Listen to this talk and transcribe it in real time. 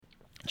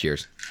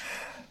Cheers.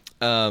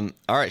 All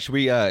right, should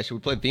we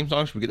play the theme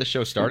song? Should we get the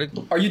show started?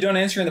 Are you done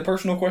answering the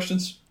personal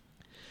questions?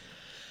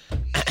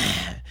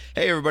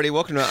 Hey, everybody.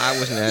 Welcome to I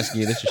Wasn't Asking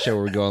You. This is a show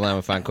where we go online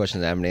and find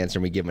questions that have an answer,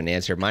 and we give them an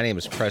answer. My name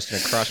is Preston.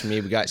 Across from me,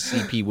 we got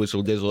CP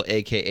Whistle Dizzle,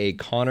 a.k.a.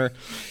 Connor.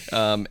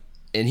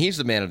 And he's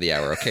the man of the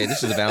hour, okay?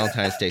 This is a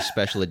Valentine's Day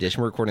special edition.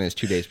 We're recording this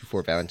 2 days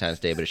before Valentine's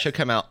Day, but it should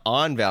come out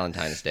on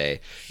Valentine's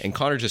Day. And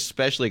Connor's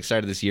especially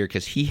excited this year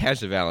because he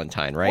has a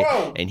Valentine, right?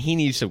 Whoa. And he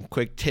needs some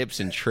quick tips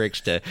and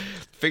tricks to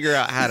figure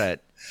out how to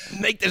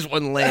make this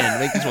one land,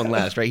 make this one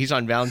last, right? He's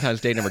on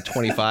Valentine's Day number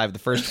 25. The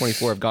first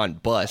 24 have gone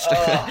bust.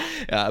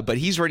 But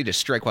he's ready to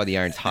strike while the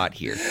iron's hot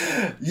here.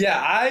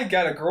 Yeah, I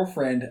got a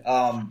girlfriend.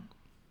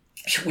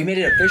 We made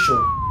it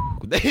official.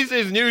 This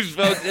is news,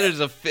 folks. It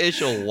is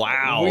official.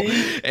 Wow.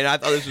 And I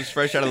thought this was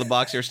fresh out of the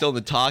box. They're still in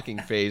the talking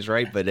phase,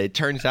 right? But it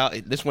turns out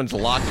this one's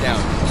locked down.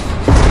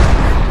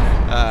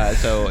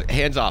 So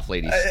hands off,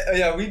 ladies.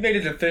 Yeah, we made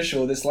it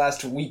official this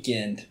last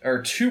weekend,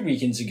 or 2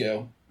 weekends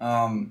ago.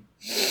 And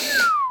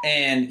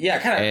yeah,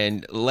 kind of.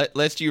 And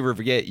lest you ever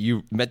forget,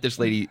 you met this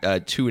lady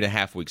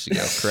 2.5 weeks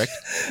ago, correct?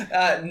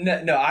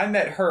 No, I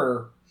met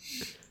her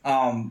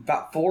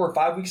about 4 or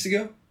 5 weeks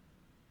ago.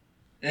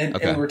 And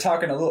we were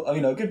talking a little,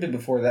 a good bit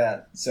before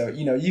that. So,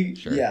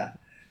 Sure. Yeah.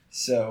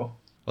 So.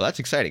 Well, that's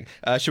exciting.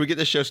 Should we get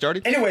this show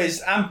started?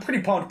 Anyways, I'm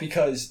pretty pumped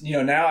because,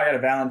 now I got a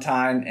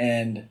Valentine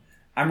and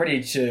I'm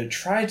ready to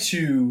try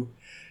to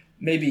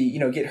maybe,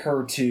 get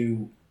her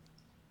to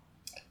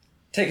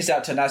take us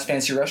out to a nice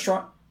fancy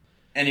restaurant.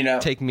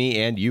 And, take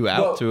me and you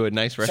out to a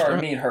nice restaurant?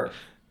 Sorry, me and her.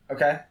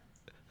 Okay?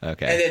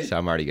 Okay. And then, so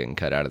I'm already getting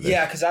cut out of this.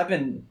 Yeah, because I've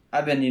been,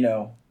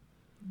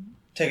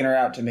 taking her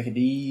out to Mickey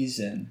D's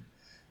and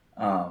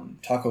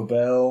Taco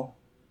Bell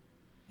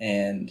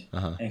and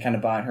kind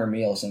of buying her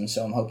meals. And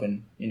so I'm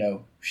hoping,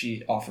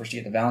 she offers to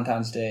get the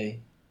Valentine's Day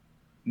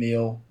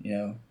meal,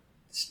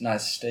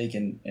 nice steak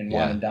and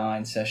wine and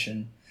dine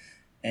session.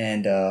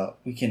 And I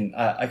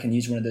can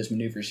use one of those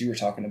maneuvers you were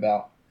talking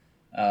about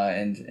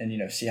and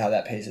see how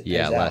that pays out.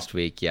 Last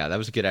week. Yeah, that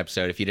was a good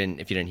episode. If you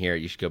didn't hear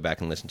it, you should go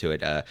back and listen to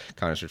it.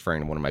 Connor's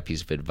referring to one of my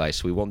pieces of advice,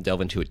 so we won't delve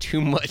into it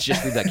too much.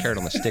 Just leave that carrot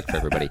on the stick for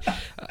everybody.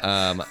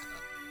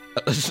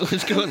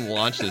 Let's go and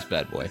launch this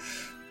bad boy.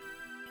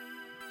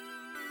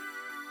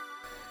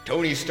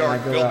 Tony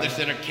Stark built this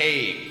in a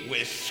cave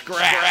with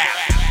scraps.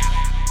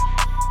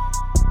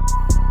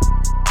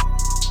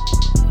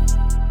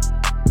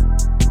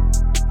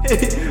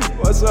 Hey,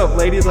 what's up,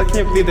 ladies? I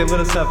can't believe they let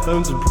us have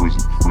phones in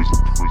prison.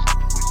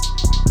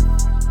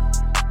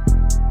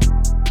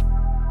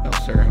 No,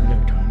 sir, I'm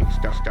no Tony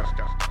Stark.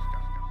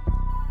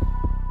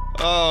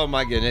 Oh,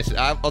 my goodness.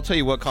 I'll tell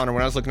you what, Connor,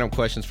 when I was looking up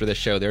questions for this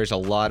show, there's a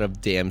lot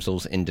of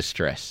damsels in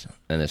distress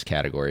in this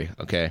category,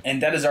 okay?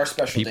 And that is our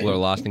specialty. People are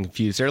lost and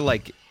confused. They're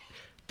like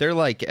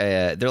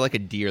a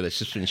deer that's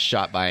just been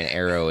shot by an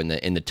arrow in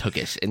the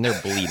tuchus, and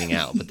they're bleeding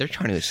out, but they're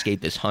trying to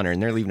escape this hunter,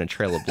 and they're leaving a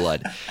trail of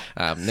blood.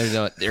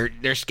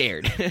 They're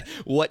scared.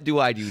 What do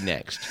I do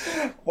next?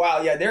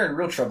 Wow, yeah, they're in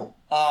real trouble.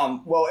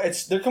 Well,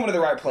 they're coming to the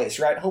right place,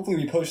 right? Hopefully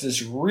we post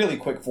this really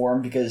quick for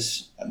them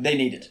because they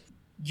need it.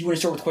 You want to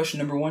start with question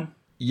number 1?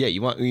 Yeah,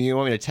 you want me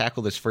to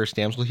tackle this first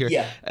damsel here?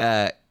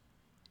 Yeah.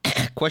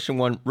 Question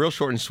 1, real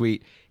short and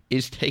sweet.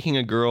 Is taking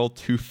a girl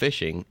to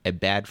fishing a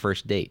bad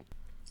first date?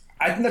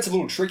 I think that's a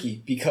little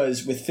tricky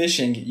because with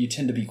fishing, you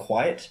tend to be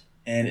quiet,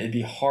 and it'd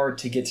be hard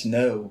to get to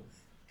know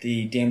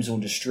the damsel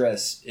in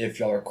distress if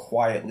y'all are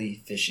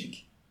quietly fishing.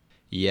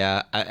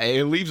 Yeah,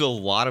 it leaves a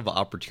lot of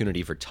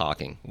opportunity for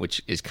talking,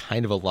 which is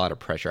kind of a lot of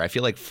pressure. I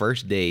feel like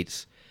first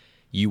dates,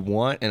 you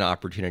want an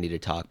opportunity to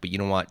talk, but you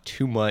don't want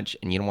too much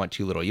and you don't want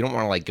too little. You don't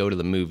want to go to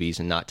the movies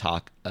and not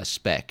talk a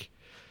speck.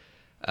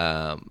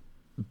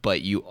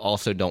 But you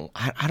also don't,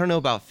 I don't know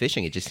about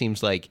fishing. It just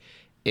seems like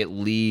it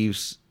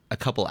leaves a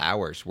couple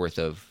hours worth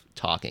of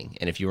talking.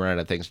 And if you run out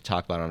of things to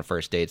talk about on a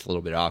first date, it's a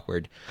little bit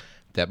awkward.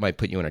 That might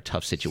put you in a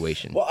tough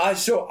situation. Well, I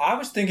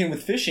was thinking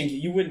with fishing,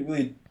 you wouldn't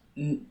really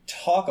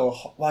talk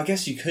well, I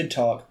guess you could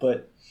talk,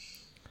 but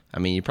I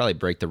mean, you probably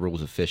break the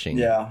rules of fishing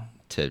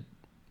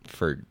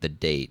for the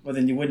date. Well,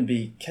 then you wouldn't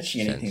be catching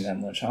anything that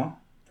much, huh?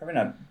 Probably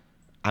not.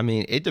 I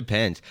mean, it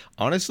depends.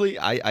 Honestly,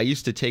 I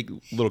used to take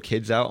little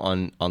kids out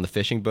on the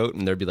fishing boat,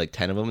 and there'd be like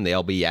 10 of them, and they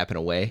all be yapping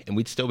away, and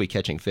we'd still be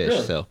catching fish.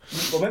 Really? So,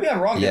 well, maybe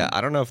I'm wrong. Yeah, then.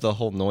 I don't know if the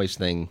whole noise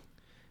thing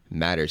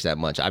matters that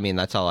much. I mean,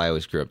 that's how I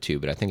always grew up too,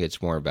 but I think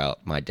it's more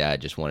about my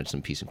dad just wanted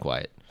some peace and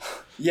quiet.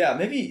 Yeah,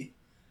 maybe.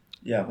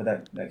 Yeah,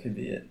 but that could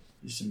be it.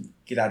 Just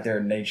get out there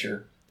in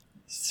nature.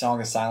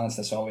 Song of silence,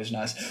 that's always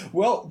nice.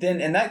 Well,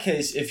 then in that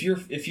case, if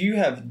you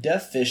have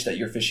deaf fish that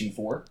you're fishing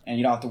for and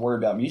you don't have to worry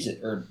about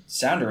music or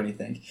sound or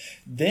anything,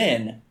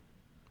 then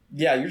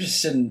yeah, you're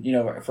just sitting,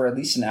 for at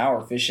least an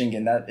hour fishing,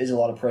 and that is a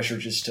lot of pressure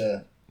just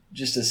to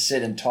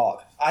sit and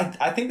talk.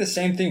 I think the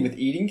same thing with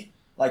eating.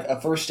 Like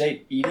a first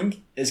date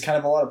eating is kind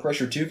of a lot of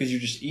pressure too, because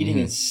you're just eating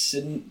and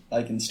sitting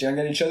and staring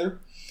at each other,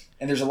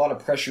 and there's a lot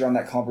of pressure on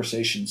that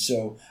conversation.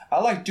 So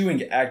I like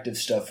doing active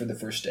stuff for the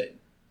first date.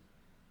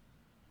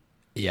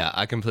 Yeah,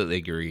 I completely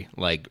agree.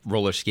 Like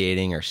roller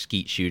skating or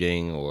skeet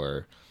shooting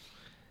or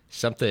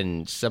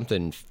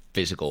something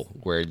physical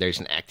where there's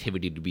an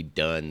activity to be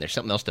done. There's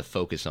something else to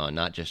focus on,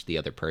 not just the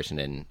other person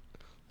and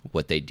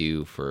what they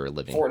do for a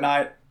living.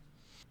 Fortnite.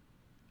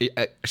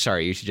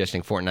 Sorry, you're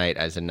suggesting Fortnite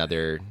as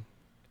another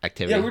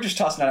activity? Yeah, we're just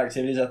tossing out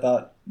activities. I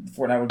thought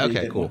Fortnite would be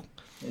a good cool. one.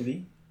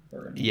 Maybe.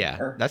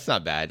 That's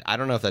not bad. I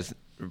don't know if that's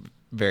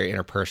very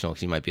interpersonal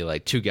because you might be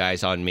like, 2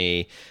 guys on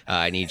me.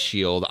 I need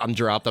shield. I'm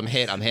dropped. I'm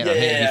hit.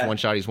 Yeah. He's one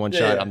shot. He's one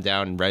shot. I'm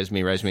down. Res me.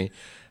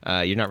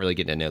 You're not really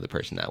getting to know the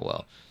person that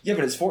well. Yeah,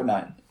 but it's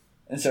Fortnite,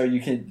 and so you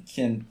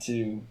can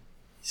to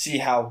see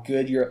how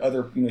good your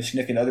other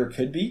significant other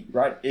could be.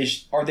 Right?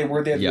 Are they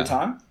worthy of your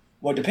time?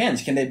 Well, it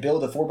depends. Can they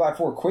build a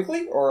 4x4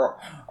 quickly, or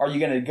are you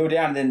going to go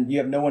down and then you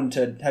have no one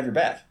to have your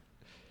back?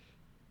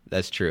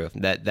 That's true.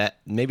 That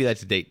maybe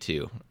that's date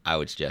 2, I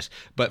would suggest.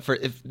 But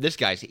if this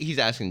guy's he's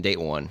asking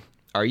date 1,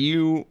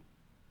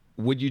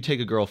 would you take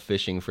a girl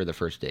fishing for the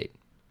first date?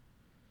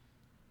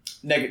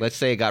 Negative. Let's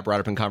say it got brought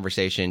up in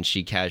conversation.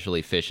 She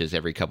casually fishes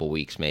every couple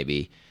weeks,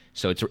 maybe.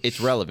 So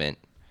it's relevant.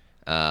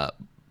 But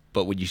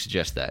would you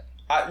suggest that?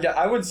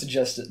 I would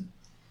suggest it.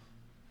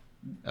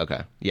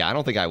 Okay. Yeah, I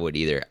don't think I would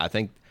either. I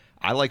think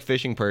I like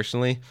fishing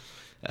personally,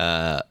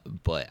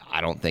 but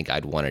I don't think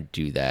I'd want to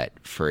do that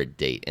for a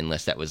date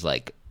unless that was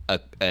like a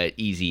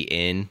easy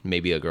in.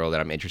 Maybe a girl that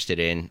I'm interested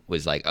in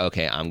was like,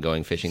 okay, I'm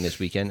going fishing this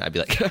weekend. I'd be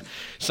like,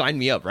 sign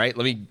me up, right?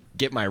 Let me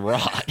get my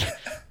rod.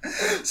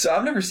 So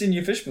I've never seen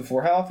you fish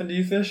before. How often do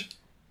you fish?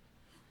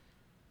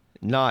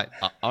 Not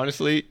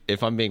honestly,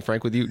 if I'm being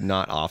frank with you,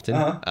 not often.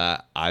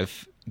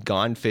 I've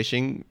gone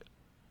fishing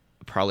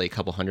probably a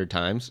couple hundred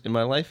times in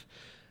my life.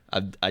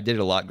 I did it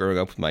a lot growing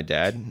up with my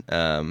dad,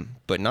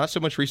 but not so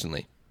much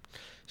recently.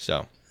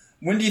 So,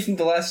 when do you think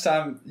the last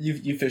time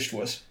you fished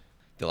was?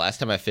 The last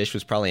time I fished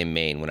was probably in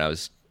Maine when I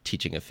was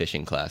teaching a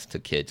fishing class to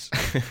kids.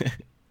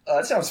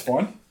 That sounds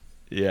fun.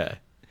 Yeah,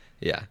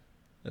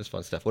 that's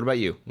fun stuff. What about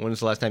you? When was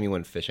the last time you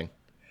went fishing?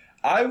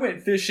 I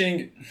went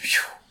fishing.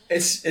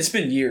 It's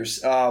been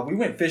years. We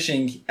went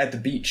fishing at the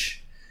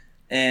beach,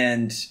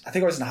 and I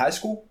think I was in high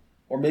school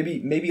or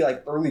maybe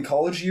like early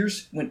college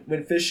years.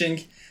 Went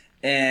fishing,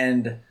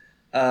 and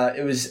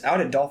it was out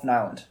at Dolphin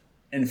Island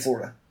in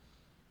Florida.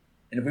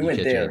 And if we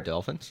went there, any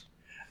dolphins?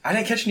 I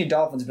didn't catch any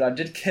dolphins, but I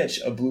did catch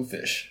a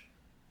bluefish.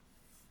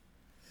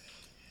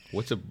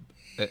 What's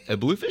a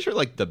bluefish are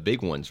like the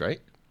big ones, right?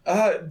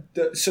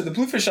 So the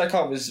bluefish I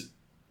caught was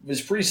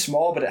pretty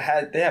small, but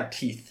they have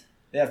teeth.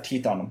 They have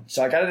teeth on them.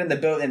 So I got it in the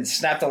boat and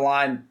snapped the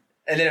line,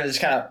 and then it was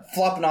kind of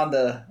flopping on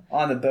the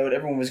boat.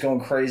 Everyone was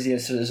going crazy,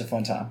 so it was a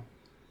fun time.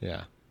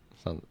 Yeah,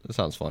 that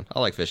sounds fun. I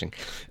like fishing.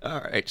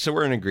 All right, so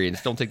we're in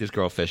agreement. Don't take this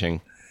girl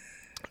fishing.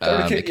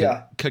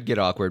 It could get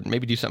awkward.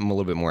 Maybe do something a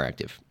little bit more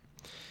active.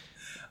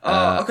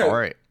 Okay. All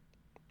right.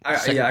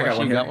 I got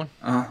one. You got one?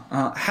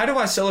 How do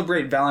I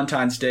celebrate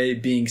Valentine's Day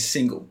being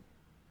single?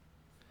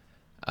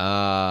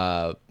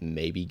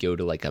 Maybe go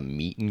to like a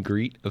meet and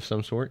greet of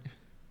some sort.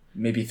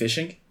 Maybe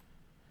fishing.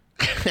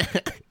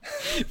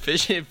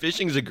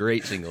 Fishing's a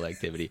great single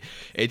activity.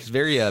 It's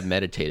very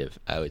meditative,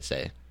 I would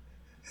say.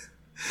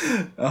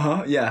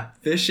 Yeah,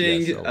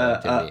 fishing.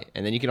 Yes,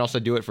 and then you can also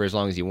do it for as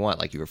long as you want.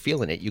 Like, if you're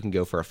feeling it, you can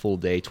go for a full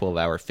day,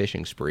 12-hour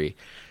fishing spree.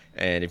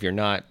 And if you're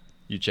not,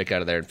 you check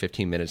out of there in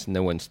 15 minutes.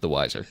 No one's the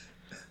wiser.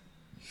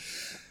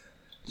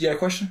 Yeah,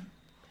 question?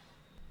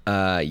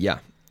 Yeah.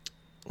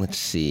 Let's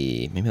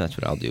see. Maybe that's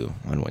what I'll do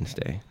on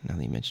Wednesday, now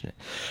that you mention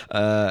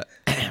it.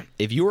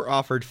 If you were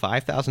offered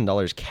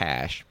 $5,000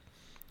 cash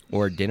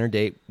or a dinner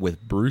date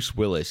with Bruce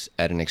Willis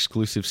at an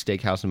exclusive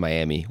steakhouse in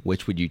Miami,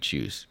 which would you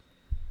choose?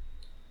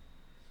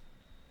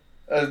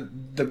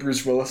 The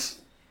Bruce Willis.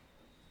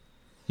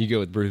 You go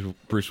with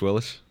Bruce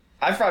Willis?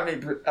 I'd probably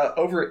meet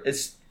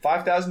it's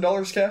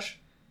 $5,000 cash?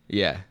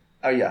 Yeah.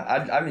 Oh,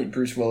 yeah. I'd meet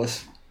Bruce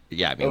Willis.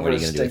 Yeah, I mean, what are you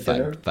going to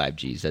do with five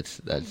G's?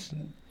 That's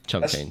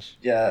chump change.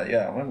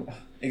 Yeah,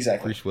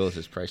 exactly. Bruce Willis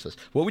is priceless.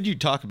 What would you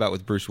talk about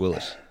with Bruce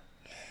Willis?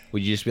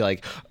 Would you just be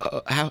like,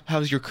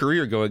 how's your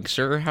career going,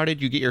 sir? How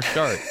did you get your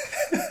start?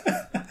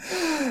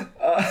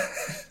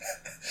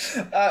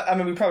 I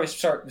mean, we probably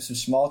start with some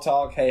small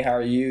talk. Hey, how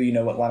are you? You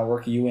know, what line of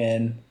work are you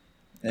in?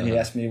 And he'd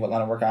ask me what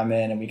line of work I'm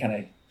in, and we kind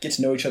of get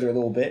to know each other a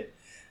little bit.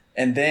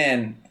 And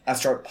then I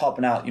start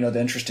popping out, the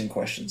interesting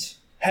questions.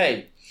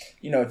 Hey,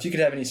 if you could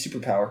have any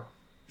superpower,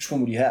 which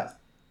one would you have?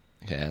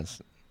 Yeah,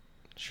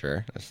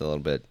 sure. That's a little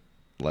bit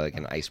like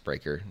an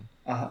icebreaker.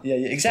 Yeah,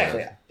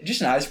 exactly.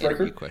 Just an icebreaker.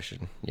 Interview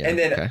question. Yeah. And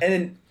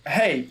then,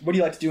 hey, what do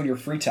you like to do in your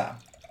free time?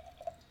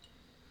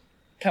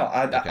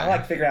 I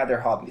like figuring out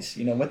their hobbies.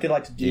 What they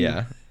like to do.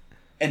 Yeah.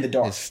 In the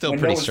dark. It's still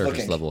pretty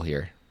surface level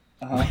here.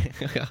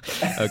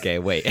 Okay,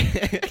 wait.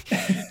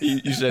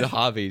 you said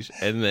hobbies,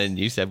 and then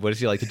you said, what does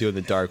he like to do in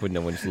the dark when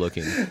no one's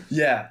looking?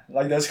 Yeah,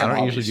 like those kind of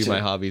hobbies. I don't usually do my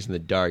hobbies in the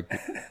dark.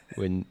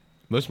 When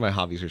most of my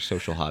hobbies are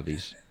social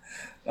hobbies.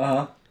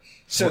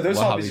 So those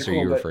hobbies are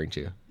you referring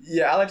to?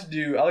 Yeah, I like to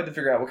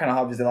figure out what kind of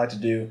hobbies they like to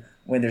do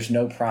when there's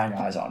no prying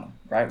eyes on them,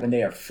 right? When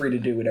they are free to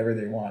do whatever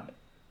they want.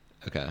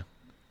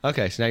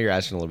 Okay, so now you're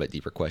asking a little bit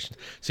deeper questions.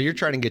 So you're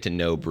trying to get to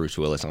know Bruce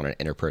Willis on an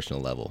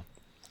interpersonal level.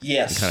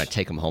 Yes. And kind of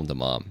take him home to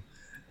mom.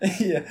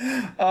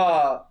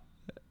 Yeah.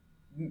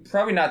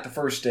 Probably not the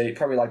first date.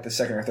 Probably like the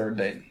second or third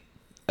date.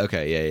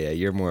 Okay, yeah.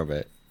 You're more of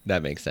a.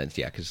 That makes sense.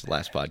 Yeah, because the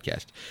last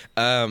podcast.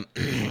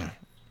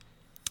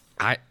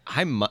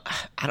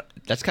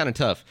 That's kind of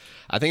tough.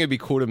 I think it'd be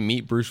cool to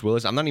meet Bruce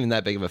Willis. I'm not even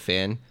that big of a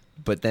fan,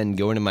 but then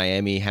going to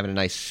Miami, having a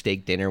nice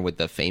steak dinner with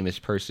a famous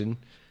person.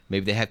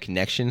 Maybe they have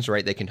connections,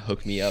 right? They can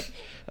hook me up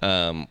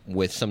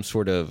with some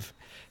sort of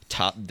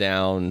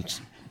top-down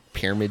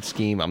pyramid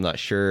scheme. I'm not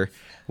sure.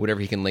 Whatever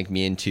he can link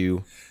me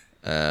into.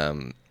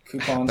 Coupons.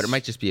 But it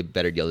might just be a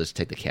better deal just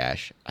to take the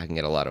cash. I can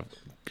get a lot of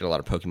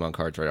Pokemon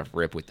cards right off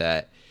rip with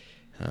that.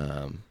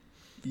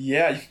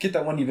 Yeah, you could get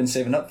that one you've been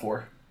saving up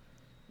for.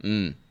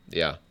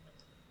 Yeah.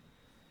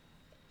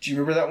 Do you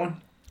remember that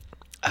one?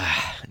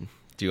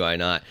 Do I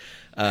not?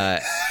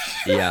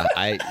 Yeah,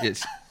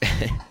 it's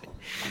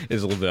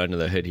it's a little bit under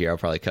the hood here. I'll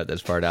probably cut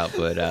this part out,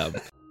 but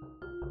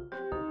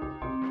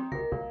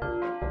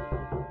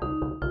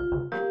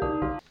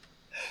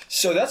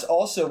So that's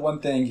also one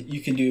thing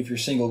you can do if you're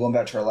single. Going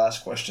back to our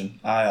last question,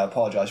 I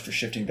apologize for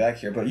shifting back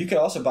here, but you could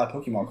also buy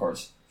Pokemon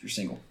cards if you're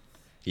single.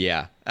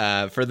 yeah.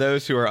 For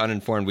those who are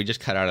uninformed, we just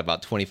cut out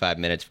about 25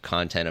 minutes of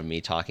content of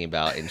me talking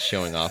about and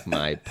showing off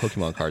my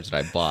Pokemon cards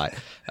that I bought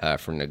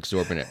for an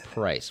exorbitant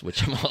price,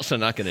 which I'm also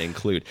not going to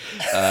include.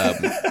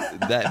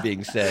 That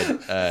being said,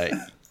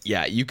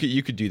 yeah, you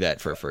could do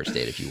that for a first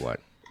date if you want.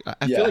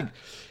 I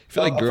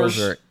feel like girls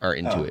are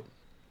into it.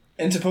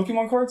 Into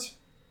Pokemon cards?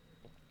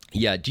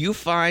 Yeah. Do you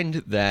find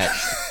that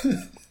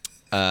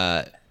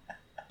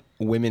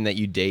women that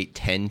you date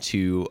tend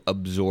to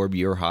absorb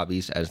your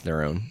hobbies as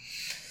their own?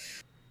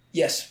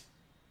 Yes.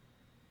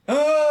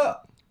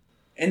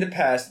 In the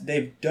past,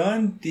 they've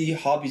done the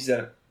hobbies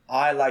that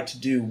I like to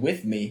do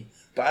with me,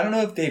 but I don't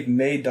know if they've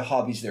made the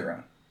hobbies their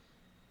own.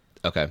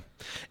 Okay.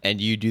 And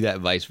do you do that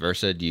vice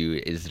versa?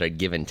 Is it a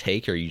give and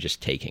take, or are you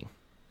just taking?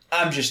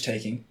 I'm just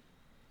taking.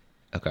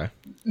 Okay.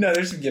 No,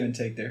 there's some give and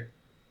take there.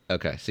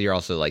 Okay. So you're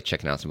also like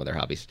checking out some other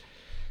hobbies.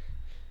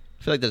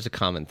 I feel like that's a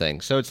common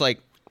thing. So it's like,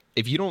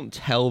 if you don't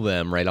tell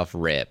them right off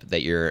rip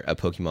that you're a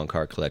Pokemon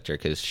card collector,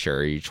 because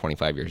sure, you're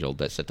 25 years old,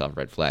 that set off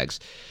red flags.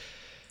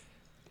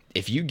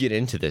 If you get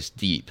into this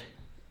deep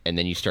and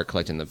then you start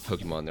collecting the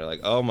Pokemon, they're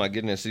like, oh my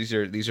goodness, these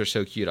are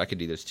so cute. I could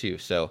do this too.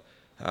 So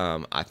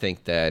I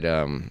think that,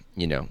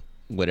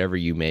 whatever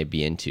you may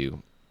be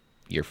into,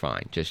 you're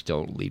fine. Just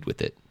don't lead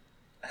with it.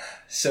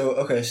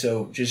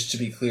 So just to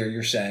be clear,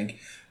 you're saying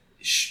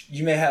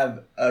you may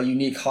have a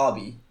unique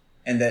hobby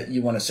and that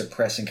you want to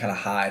suppress and kind of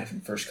hide for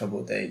the first couple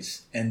of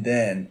dates. And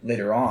then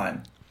later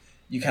on,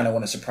 you kind of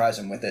want to surprise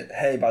them with it.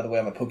 Hey, by the way,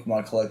 I'm a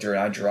Pokemon collector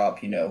and I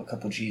drop, a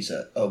couple G's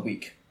a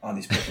week on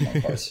these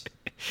Pokemon cards.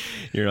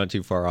 You're not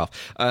too far off.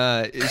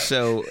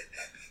 So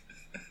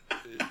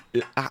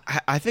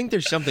I think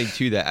there's something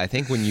to that. I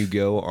think when you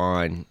go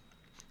on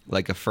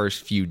like a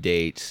first few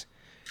dates,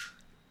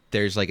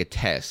 there's like a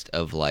test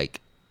of like,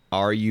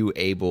 do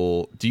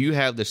you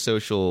have the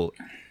social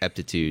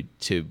aptitude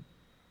to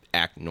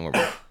act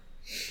normal?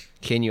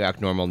 Can you act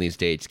normal in these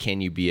dates?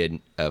 Can you be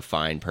a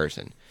fine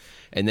person?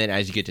 And then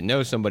as you get to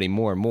know somebody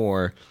more and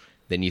more,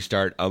 then you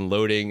start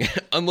unloading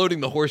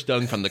the horse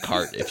dung from the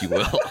cart, if you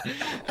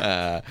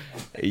will.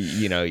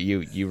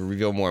 You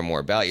reveal more and more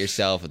about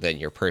yourself, and then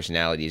your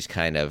personalities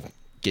kind of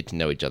get to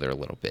know each other a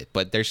little bit.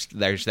 But there's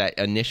that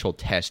initial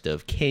test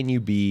of, can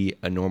you be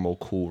a normal,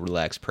 cool,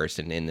 relaxed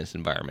person in this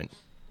environment?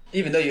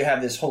 Even though you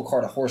have this whole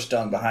cart of horse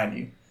dung behind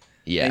you.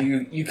 Yeah.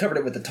 And you covered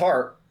it with the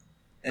tarp.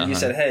 And you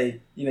said, hey,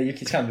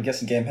 it's kind of a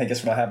guessing game. Hey,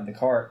 guess what I have in the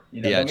cart?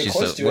 Yeah,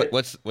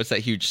 what's that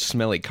huge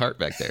smelly cart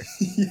back there?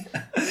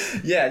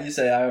 Yeah, you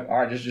say, all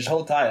right, just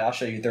hold tight. I'll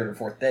show you third or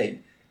fourth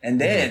date.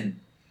 And then,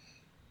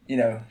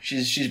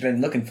 she's been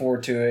looking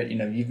forward to it.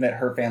 You've met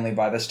her family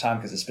by this time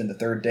because it's been the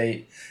third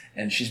date.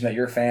 And she's met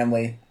your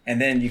family.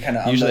 And then you kind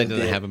of usually it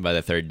doesn't happen by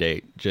the third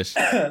date. Just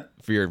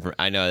for your,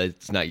 I know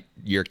it's not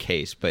your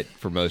case, but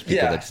for most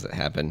people that doesn't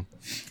happen.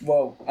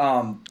 Well,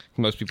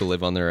 most people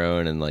live on their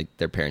own, and like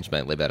their parents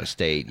might live out of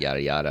state,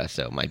 yada yada.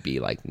 So it might be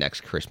like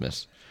next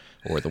Christmas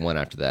or the one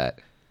after that.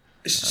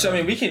 So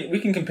we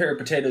can compare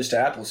potatoes to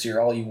apples here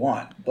all you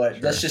want,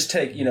 but let's just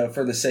take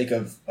for the sake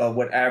of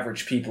what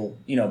average people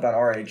about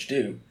our age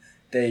do.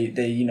 They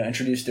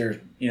introduce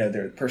their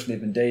person they've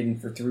been dating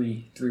for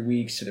three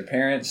weeks to their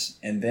parents,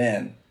 and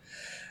then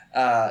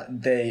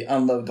they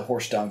unload the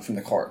horse dung from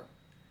the cart,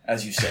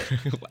 as you said.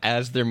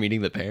 As they're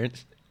meeting the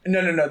parents?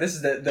 No. This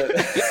is the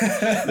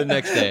the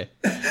next day.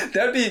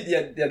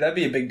 That'd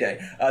be a big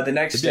day. The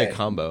next day. It'd be a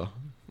combo.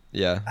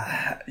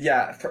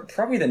 Yeah.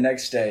 Probably the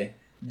next day.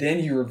 Then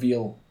you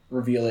reveal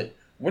it.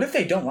 What if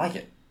they don't like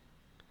it?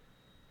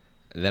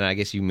 Then I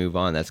guess you move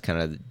on. That's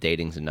kind of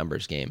dating's a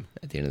numbers game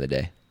at the end of the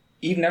day.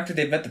 Even after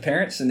they've met the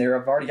parents and they've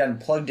already gotten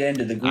plugged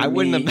into the group. I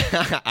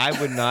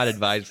would not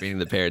advise meeting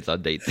the parents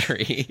on date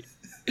 3.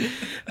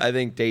 I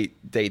think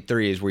date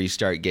 3 is where you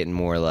start getting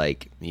more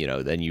like,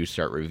 then you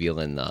start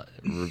revealing the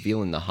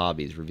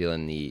hobbies,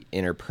 revealing the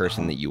inner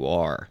person that you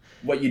are.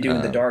 What you do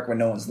in the dark when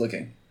no one's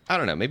looking. I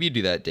don't know. Maybe you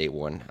do that date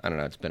one. I don't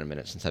know. It's been a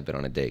minute since I've been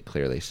on a date,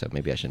 clearly, so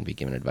maybe I shouldn't be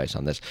giving advice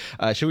on this.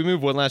 Should we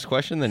move one last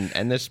question, then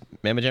end this,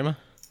 Mama Jamma?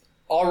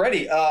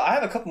 Alrighty, I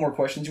have a couple more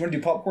questions. You want to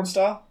do popcorn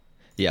style?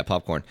 Yeah,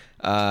 popcorn.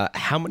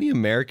 How many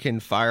American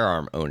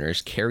firearm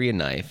owners carry a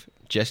knife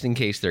just in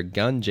case their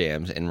gun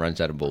jams and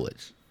runs out of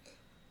bullets?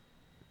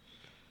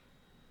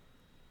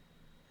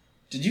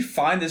 Did you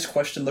find this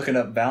question looking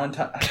up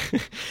Valentine?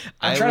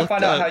 I'm trying to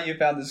find out how you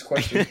found this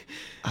question.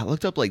 I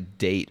looked up like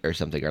date or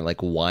something, or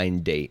like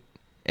wine date,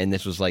 and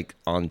this was like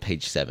on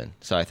page 7.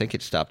 So I think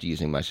it stopped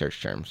using my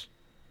search terms.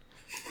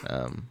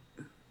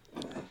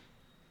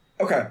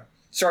 Okay.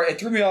 Sorry, it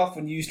threw me off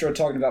when you started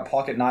talking about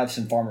pocket knives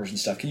and farmers and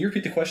stuff. Can you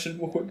repeat the question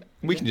real quick?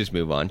 We can just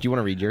move on. Do you want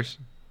to read yours?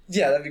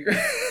 Yeah, that'd be great.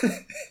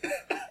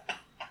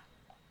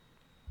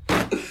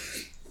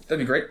 That'd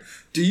be great.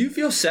 Do you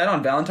feel sad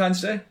on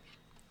Valentine's Day?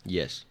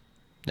 Yes.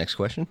 Next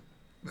question.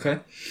 Okay.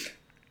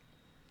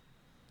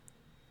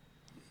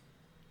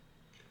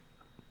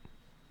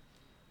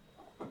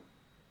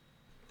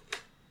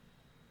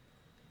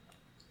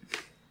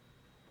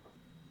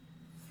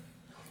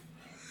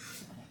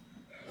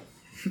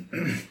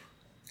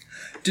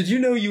 Did you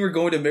know you were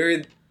going to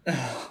marry...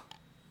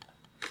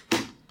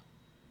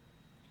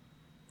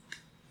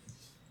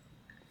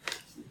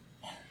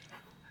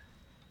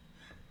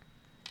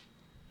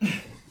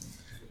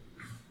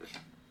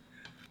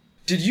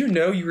 Did you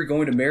know you were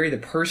going to marry the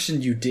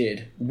person you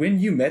did when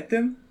you met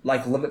them?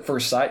 Like love at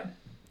first sight?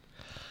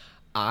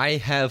 I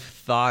have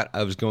thought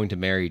I was going to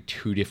marry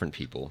 2 different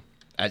people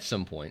at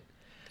some point.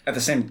 At the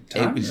same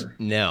time?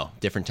 No,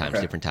 different times,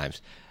 Okay. different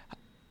times.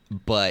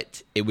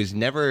 But it was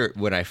never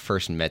when I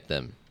first met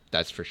them,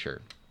 that's for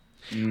sure.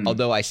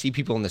 Although I see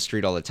people in the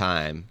street all the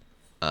time,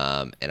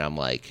 and I'm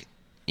like,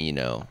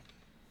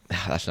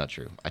 that's not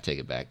true. I take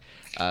it back.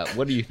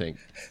 What do you think?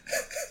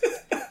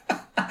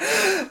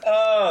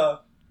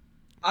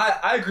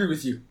 I agree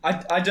with you.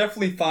 I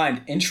definitely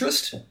find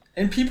interest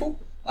in people.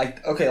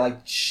 Like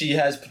she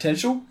has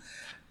potential.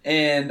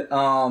 And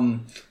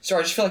sorry,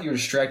 I just feel like you were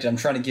distracted. I'm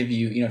trying to give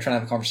you, trying to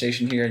have a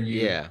conversation here, and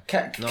you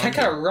kind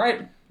of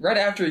right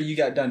after you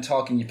got done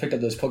talking, you picked up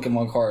those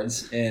Pokemon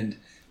cards, and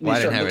I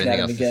didn't have anything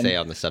else to say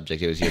on the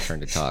subject. It was your turn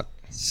to talk.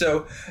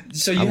 So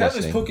you have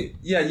this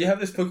you have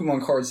this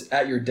Pokemon cards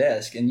at your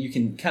desk, and you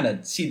can kind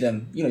of see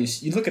them. You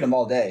look at them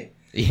all day.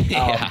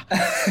 Yeah,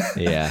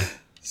 yeah.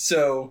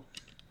 So,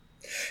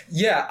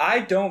 yeah, I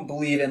don't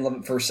believe in love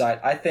at first sight.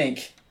 I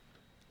think.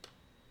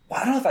 Well,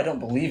 I don't know if I don't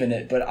believe in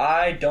it, but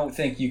I don't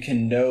think you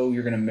can know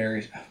you're going to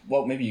marry.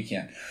 Well, maybe you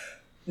can.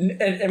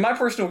 In my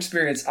personal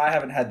experience, I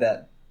haven't had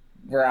that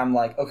where I'm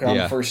like, okay,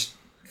 on first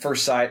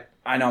sight,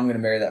 I know I'm going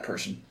to marry that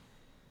person.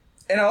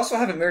 And I also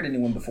haven't married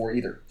anyone before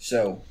either.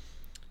 So,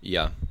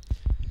 yeah.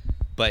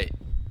 But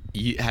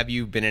have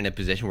you been in a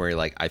position where you're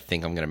like, I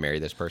think I'm going to marry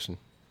this person?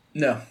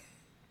 No.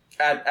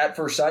 At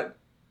first sight?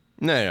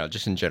 No,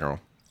 just in general.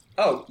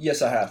 Oh,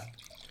 yes, I have.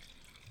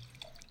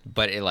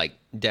 But it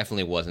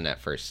definitely wasn't at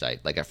first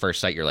sight. Like at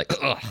first sight, you're like,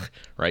 ugh,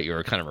 right? You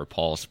were kind of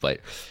repulsed, but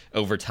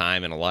over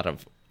time and a lot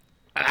of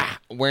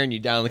wearing you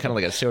down, kind of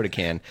like a soda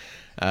can,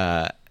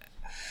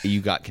 you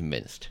got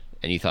convinced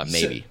and you thought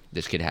maybe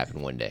this could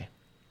happen one day.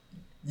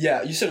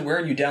 Yeah, you said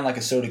wearing you down like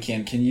a soda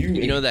can. Can you?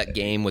 You know that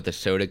game with the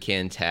soda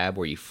can tab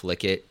where you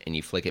flick it and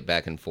you flick it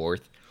back and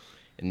forth,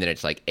 and then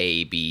it's like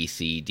A, B,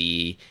 C,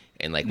 D,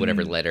 and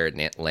whatever letter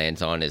it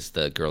lands on is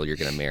the girl you're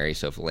gonna marry.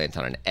 So if it lands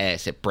on an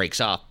S, it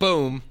breaks off.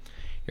 Boom.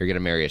 You're going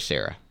to marry a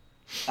Sarah.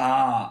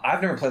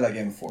 I've never played that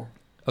game before.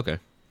 Okay.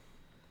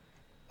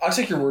 I'll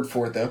take your word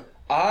for it, though.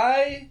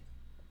 I'm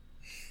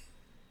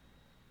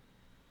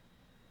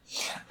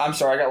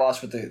sorry, I got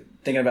lost with the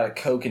thinking about a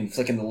Coke and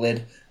flicking the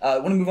lid.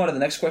 Want to move on to the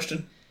next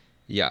question?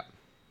 Yeah.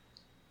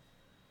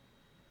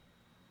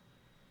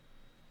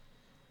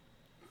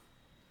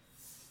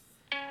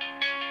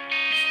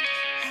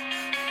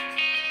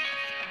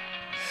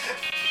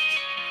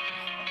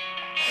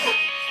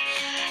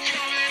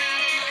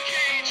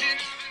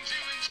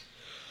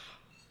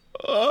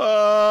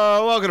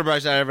 Welcome to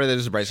Bright Side. Everything. This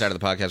is the Bright Side of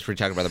the podcast. We're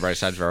talking about the bright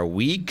sides of our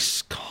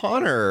weeks.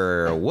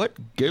 Connor,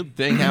 what good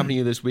thing happened to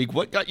you this week?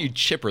 What got you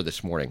chipper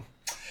this morning?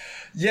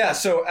 Yeah,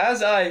 so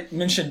as I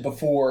mentioned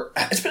before,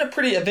 it's been a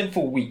pretty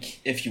eventful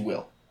week, if you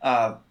will.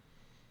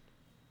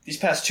 These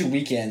past 2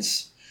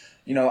 weekends,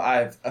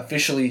 I've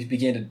officially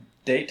began to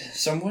date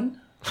someone,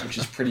 which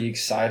is pretty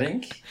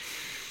exciting.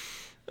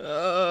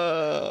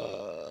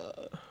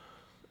 I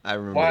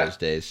remember those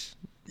days.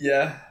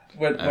 Yeah.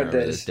 What I remember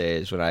days? those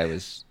days when I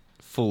was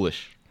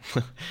foolish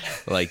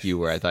like you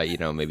were. I thought,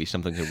 maybe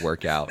something could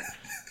work out.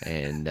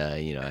 And,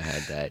 I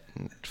had that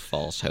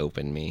false hope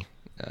in me.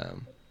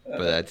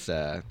 But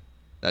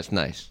that's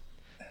nice.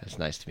 That's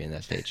nice to be in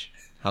that stage.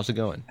 How's it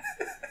going?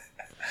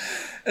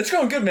 It's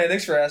going good, man.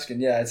 Thanks for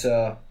asking. Yeah, it's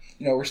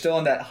we're still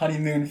in that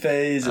honeymoon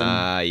phase.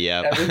 And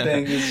yeah.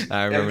 Everything is.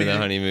 I remember the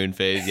honeymoon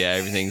phase. Yeah,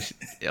 everything's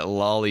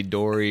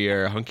lolly-dory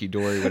or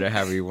hunky-dory,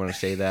 whatever you want to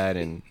say that.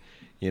 And,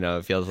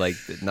 it feels like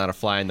not a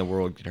fly in the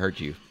world could hurt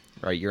you.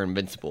 Right? You're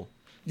invincible.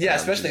 Yeah,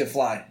 especially a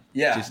fly.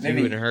 Yeah, Just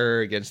maybe. you and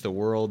her against the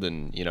world,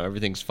 and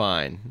everything's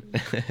fine.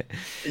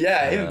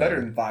 Yeah, even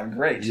better than fine.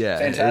 Great. Yeah,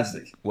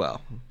 Fantastic. Yeah.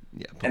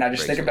 And I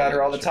just think about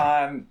her all the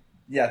time.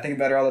 Yeah, I think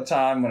about her all the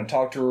time when I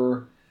talk to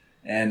her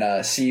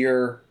and see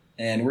her.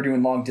 And we're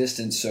doing long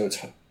distance, so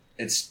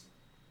it's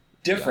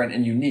different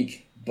and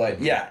unique.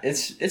 But yeah,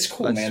 it's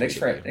cool, That's man.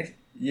 sweet of you.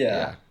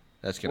 Yeah.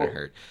 That's gonna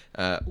hurt.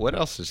 What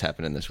else is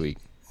happening this week?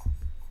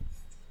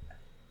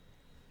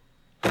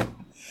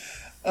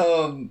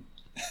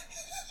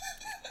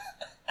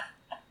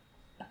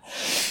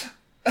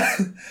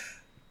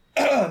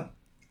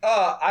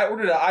 I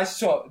ordered an ice.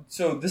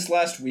 So this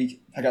last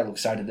week, I got a little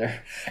excited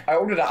there. I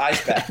ordered an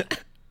ice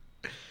bath.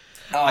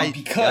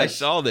 Because I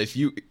saw this.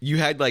 You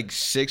had like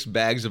 6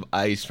 bags of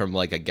ice from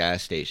like a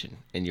gas station,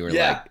 and you were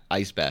like,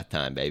 ice bath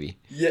time, baby.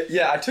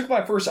 Yeah. I took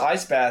my first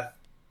ice bath,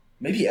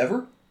 maybe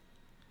ever.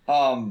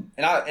 And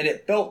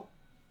it felt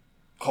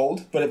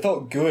cold, but it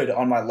felt good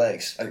on my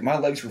legs. Like my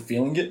legs were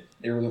feeling it.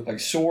 They were like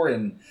sore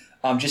and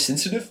just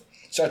sensitive.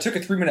 So I took a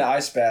 3-minute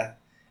ice bath,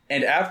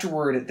 and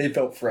afterward they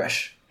felt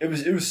fresh. It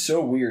was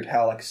so weird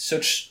how like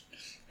such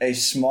a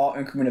small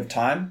increment of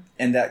time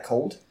and that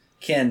cold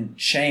can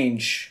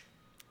change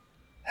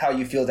how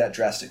you feel that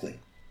drastically.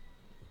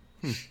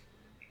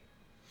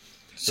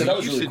 So that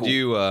was really cool.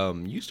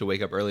 You used to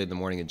wake up early in the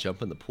morning and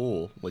jump in the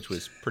pool, which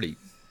was pretty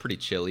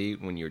chilly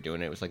when you were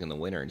doing it. It was like in the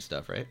winter and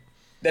stuff, right?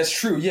 That's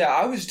true. Yeah,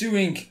 I was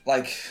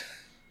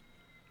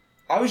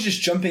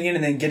just jumping in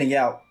and then getting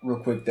out real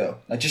quick though,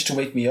 like just to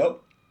wake me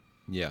up.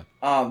 Yeah.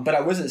 But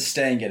I wasn't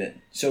staying in it.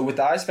 So with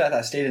the ice bath, I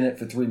stayed in it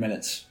for 3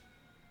 minutes,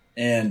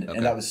 and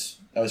that was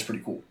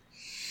pretty cool.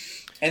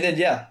 And then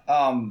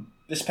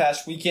this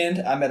past weekend,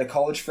 I met a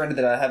college friend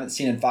that I haven't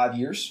seen in 5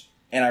 years,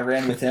 and I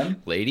ran with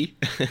him. Lady?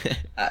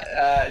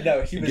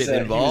 No, he was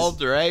getting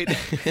involved, right?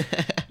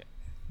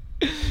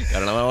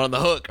 Got another one on the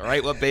hook. All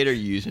right, what bait are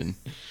you using?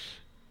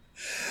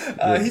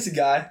 He's a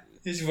guy.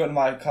 He's one of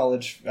my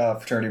college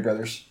fraternity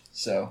brothers.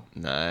 So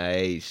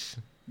nice.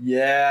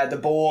 Yeah, the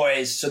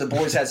boys. So the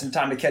boys had some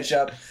time to catch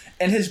up,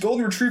 and his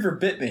golden retriever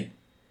bit me.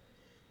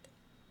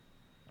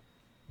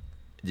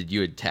 Did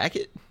you attack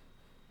it?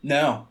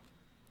 No.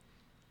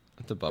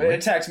 That's a bummer. It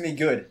attacked me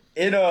good.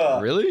 It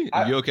Really?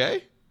 Are you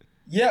okay?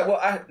 Yeah,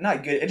 well,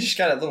 not good. It just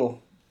got a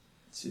little.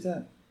 See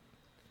that?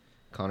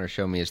 Connor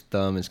showed me his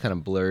thumb. It's kind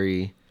of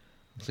blurry.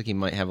 Looks like he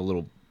might have a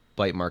little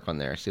bite mark on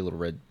there. I see a little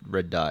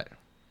red dot.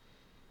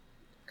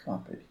 Come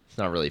on, baby. It's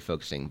not really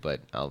focusing, but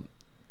I'll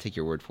take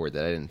your word for it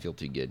that I didn't feel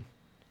too good.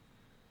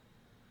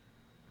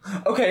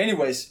 Okay,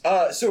 anyways,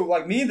 so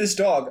like me and this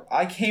dog,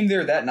 I came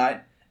there that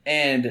night,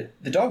 and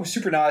the dog was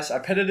super nice. I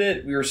petted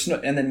it.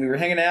 And then we were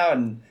hanging out,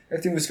 and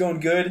everything was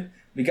going good.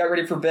 We got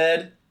ready for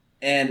bed,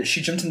 and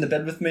she jumped in the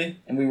bed with me,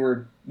 and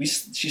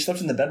she slept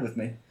in the bed with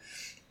me.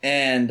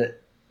 And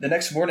the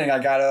next morning, I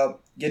got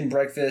up, getting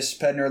breakfast,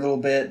 petting her a little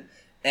bit,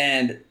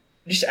 and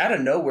just out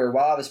of nowhere,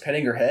 while I was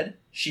petting her head,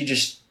 she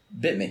just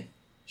bit me.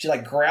 She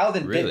like growled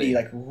and bit me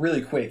like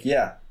really quick.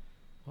 Yeah.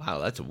 Wow,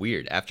 that's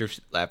weird. After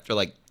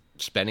like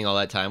spending all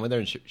that time with her,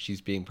 and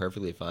she's being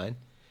perfectly fine.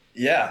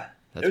 Yeah,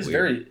 it was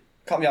weird.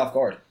 Caught me off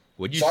guard.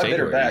 What'd you say to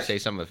her? Did you say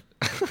something?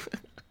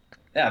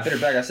 Yeah, I bit her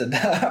back. I said,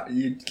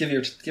 "You give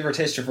her a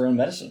taste of her own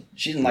medicine."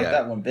 She didn't like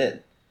that one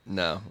bit.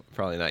 No,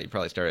 probably not. You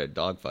probably started a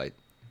dog fight.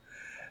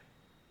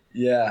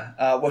 Yeah.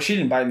 Well, she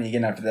didn't bite me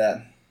again after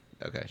that.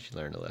 Okay, she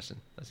learned a lesson.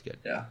 That's good.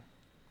 Yeah.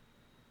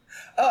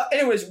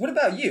 Anyways, what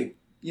about you?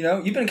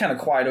 You've been kind of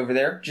quiet over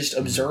there, just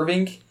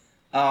observing,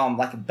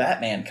 like a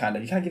Batman kind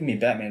of. You kind of give me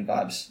Batman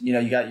vibes.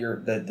 You got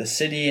the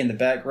city in the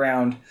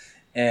background,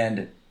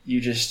 and you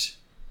just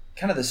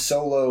kind of the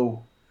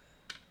solo.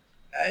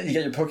 You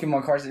got your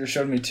Pokemon cards that you're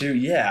showing me too.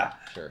 Yeah.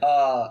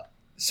 Sure.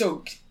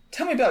 So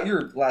tell me about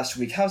your last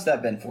week. How's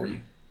that been for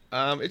you?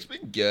 It's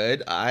been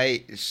good.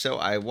 I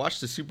watched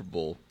the Super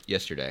Bowl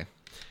yesterday,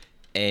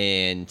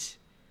 and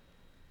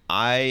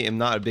I am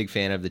not a big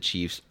fan of the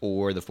Chiefs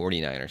or the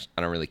 49ers.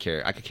 I don't really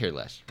care. I could care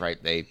less, right?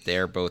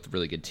 They're both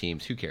really good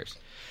teams. Who cares?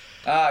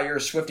 You're a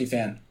Swiftie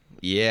fan.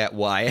 Yeah,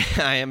 well, I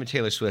am a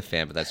Taylor Swift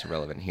fan, but that's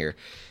irrelevant here.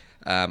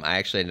 I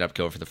actually ended up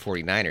going for the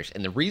 49ers,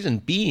 and the reason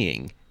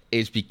being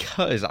is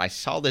because I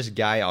saw this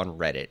guy on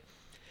Reddit,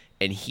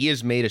 and he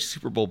has made a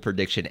Super Bowl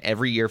prediction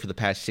every year for the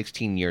past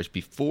 16 years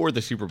before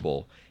the Super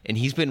Bowl, and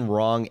he's been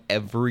wrong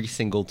every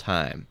single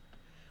time,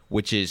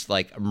 which is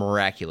like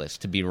miraculous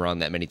to be wrong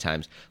that many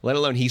times, let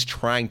alone he's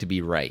trying to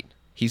be right.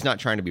 He's not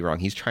trying to be wrong.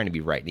 He's trying to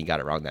be right, and he got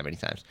it wrong that many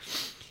times.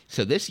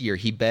 So this year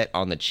he bet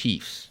on the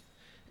Chiefs,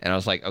 and I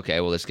was like, okay,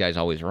 well, this guy's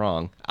always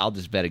wrong. I'll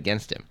just bet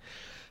against him.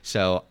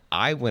 So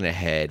I went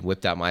ahead,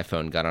 whipped out my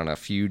phone, got on a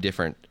few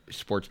different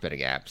sports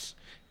betting apps,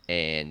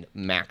 and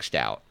maxed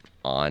out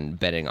on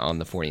betting on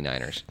the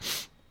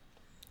 49ers.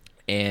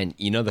 And,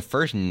 the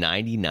first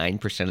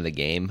 99% of the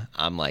game,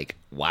 I'm like,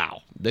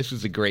 wow, this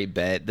was a great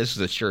bet. This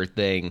is a sure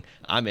thing.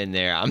 I'm in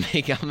there. I'm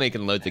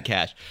making loads of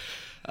cash.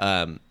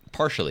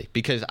 Partially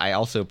because I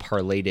also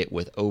parlayed it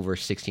with over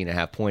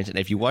 16.5 points. And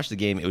if you watch the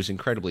game, it was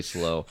incredibly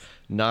slow.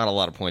 Not a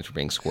lot of points were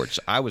being scored.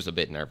 So I was a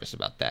bit nervous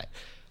about that.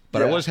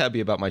 But I was happy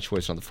about my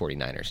choice on the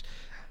 49ers.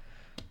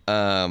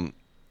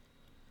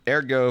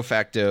 Ergo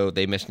facto,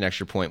 they missed an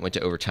extra point, went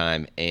to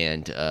overtime,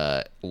 and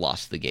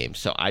lost the game.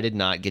 So I did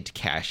not get to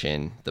cash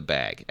in the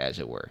bag, as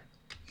it were.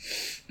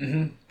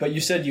 Mm-hmm. But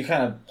you said you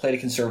kind of played a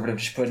conservative,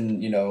 just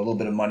putting, a little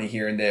bit of money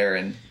here and there,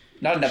 and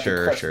not enough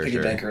to crush the piggy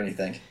bank or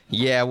anything.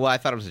 Yeah, well, I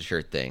thought it was a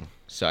sure thing.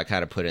 So I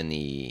kind of put in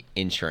the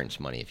insurance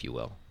money, if you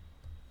will.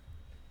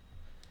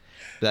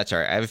 But that's all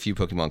right. I have a few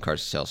Pokemon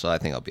cards to sell, so I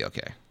think I'll be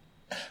okay.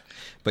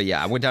 But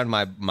yeah, I went down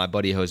to my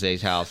buddy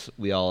Jose's house.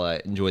 We all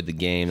enjoyed the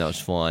game. That was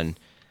fun.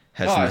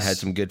 Had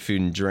some good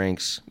food and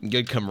drinks.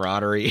 Good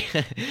camaraderie.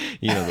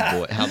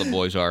 How the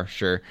boys are.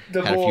 Sure.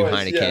 Had a few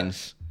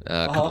Heinekens.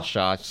 A couple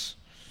shots.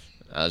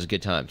 It was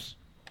good times.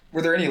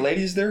 Were there any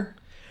ladies there?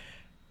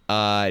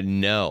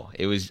 No.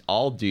 It was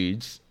all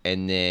dudes.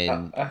 And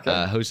then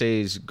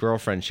Jose's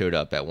girlfriend showed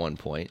up at one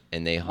point,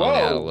 and they hung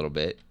out a little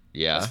bit.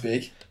 Yeah. That's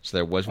big. So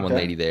there was one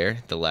lady there,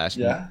 the last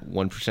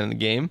 1% of the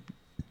game.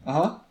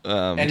 Uh-huh.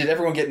 And did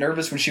everyone get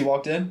nervous when she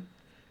walked in?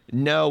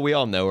 No, we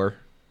all know her.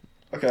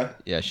 Okay.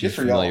 Yeah, she's a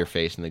familiar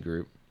face in the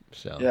group.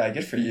 So yeah,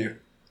 good for you.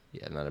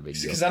 Yeah, not a big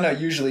deal. Because I know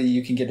usually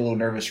you can get a little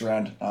nervous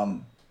around,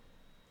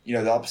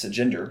 the opposite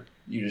gender.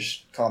 You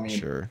just call me.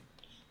 Sure.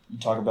 You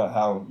talk about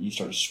how you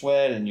start to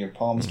sweat and your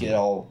palms get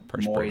all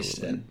moist,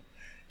 and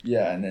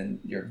then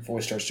your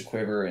voice starts to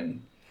quiver,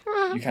 and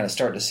you kind of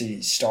start to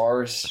see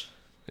stars.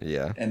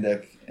 Yeah. And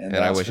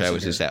I wish I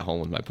was just at home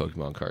with my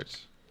Pokemon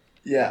cards.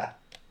 Yeah.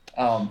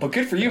 But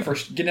good for you for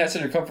getting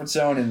outside your comfort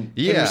zone and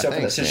putting yourself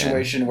in a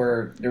situation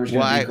where there was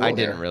going to be a girl I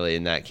didn't there. really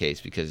in that case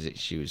because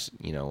she was,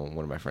 one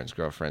of my friend's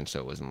girlfriends, so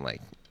it wasn't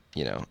like,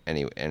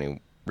 any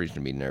reason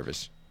to be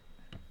nervous.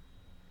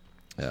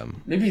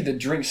 Maybe the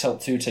drinks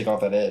help too take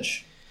off that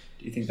edge.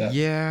 Do you think that?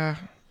 Yeah,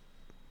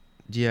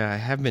 I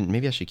have been.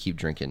 Maybe I should keep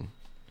drinking.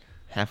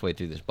 Halfway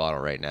through this bottle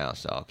right now,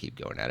 so I'll keep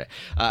going at it.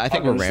 I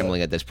think we're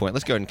rambling at this point.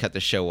 Let's go ahead and cut the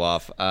show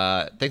off.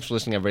 Thanks for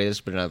listening, everybody. This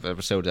has been another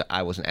episode that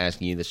I Wasn't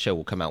Asking You. This show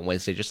will come out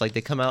Wednesday, just like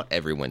they come out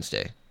every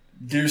Wednesday.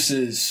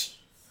 Deuces.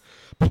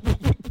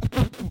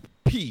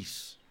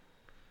 Peace.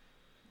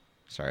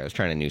 Sorry, I was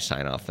trying a new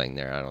sign-off thing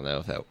there. I don't know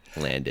if that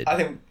landed. I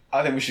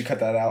think we should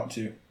cut that out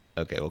too.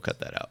 Okay, we'll cut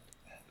that out.